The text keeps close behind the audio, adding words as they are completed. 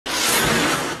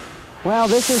Well,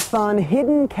 this is fun.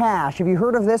 Hidden cash. Have you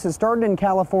heard of this? It started in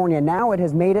California. Now it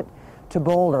has made it to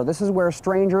Boulder. This is where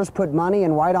strangers put money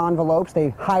in white envelopes. They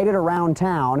hide it around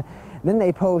town. Then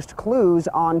they post clues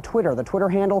on Twitter. The Twitter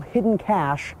handle, Hidden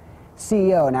Cash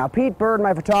CEO. Now, Pete Bird,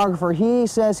 my photographer, he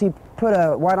says he put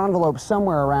a white envelope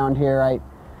somewhere around here. I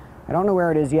don't know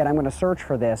where it is yet. I'm going to search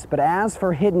for this. But as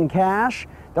for Hidden Cash,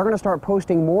 they're going to start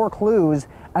posting more clues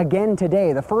again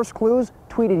today. The first clues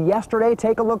tweeted yesterday.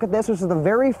 Take a look at this. This is the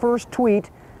very first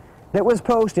tweet that was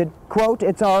posted. Quote,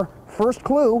 "It's our first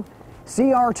clue.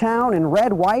 See our town in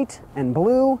red, white, and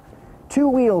blue. 2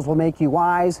 wheels will make you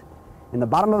wise. In the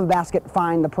bottom of a basket,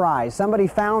 find the prize." Somebody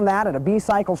found that at a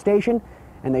B-cycle station,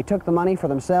 and they took the money for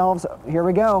themselves. Here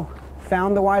we go.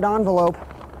 Found the white envelope.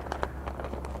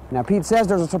 Now, Pete says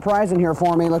there's a surprise in here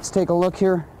for me. Let's take a look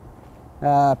here.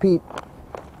 Pete,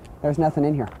 there's nothing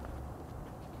in here.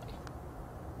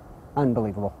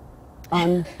 Unbelievable.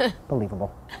 Unbelievable.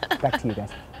 Back to you guys.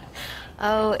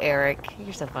 Oh, Eric,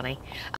 you're so funny.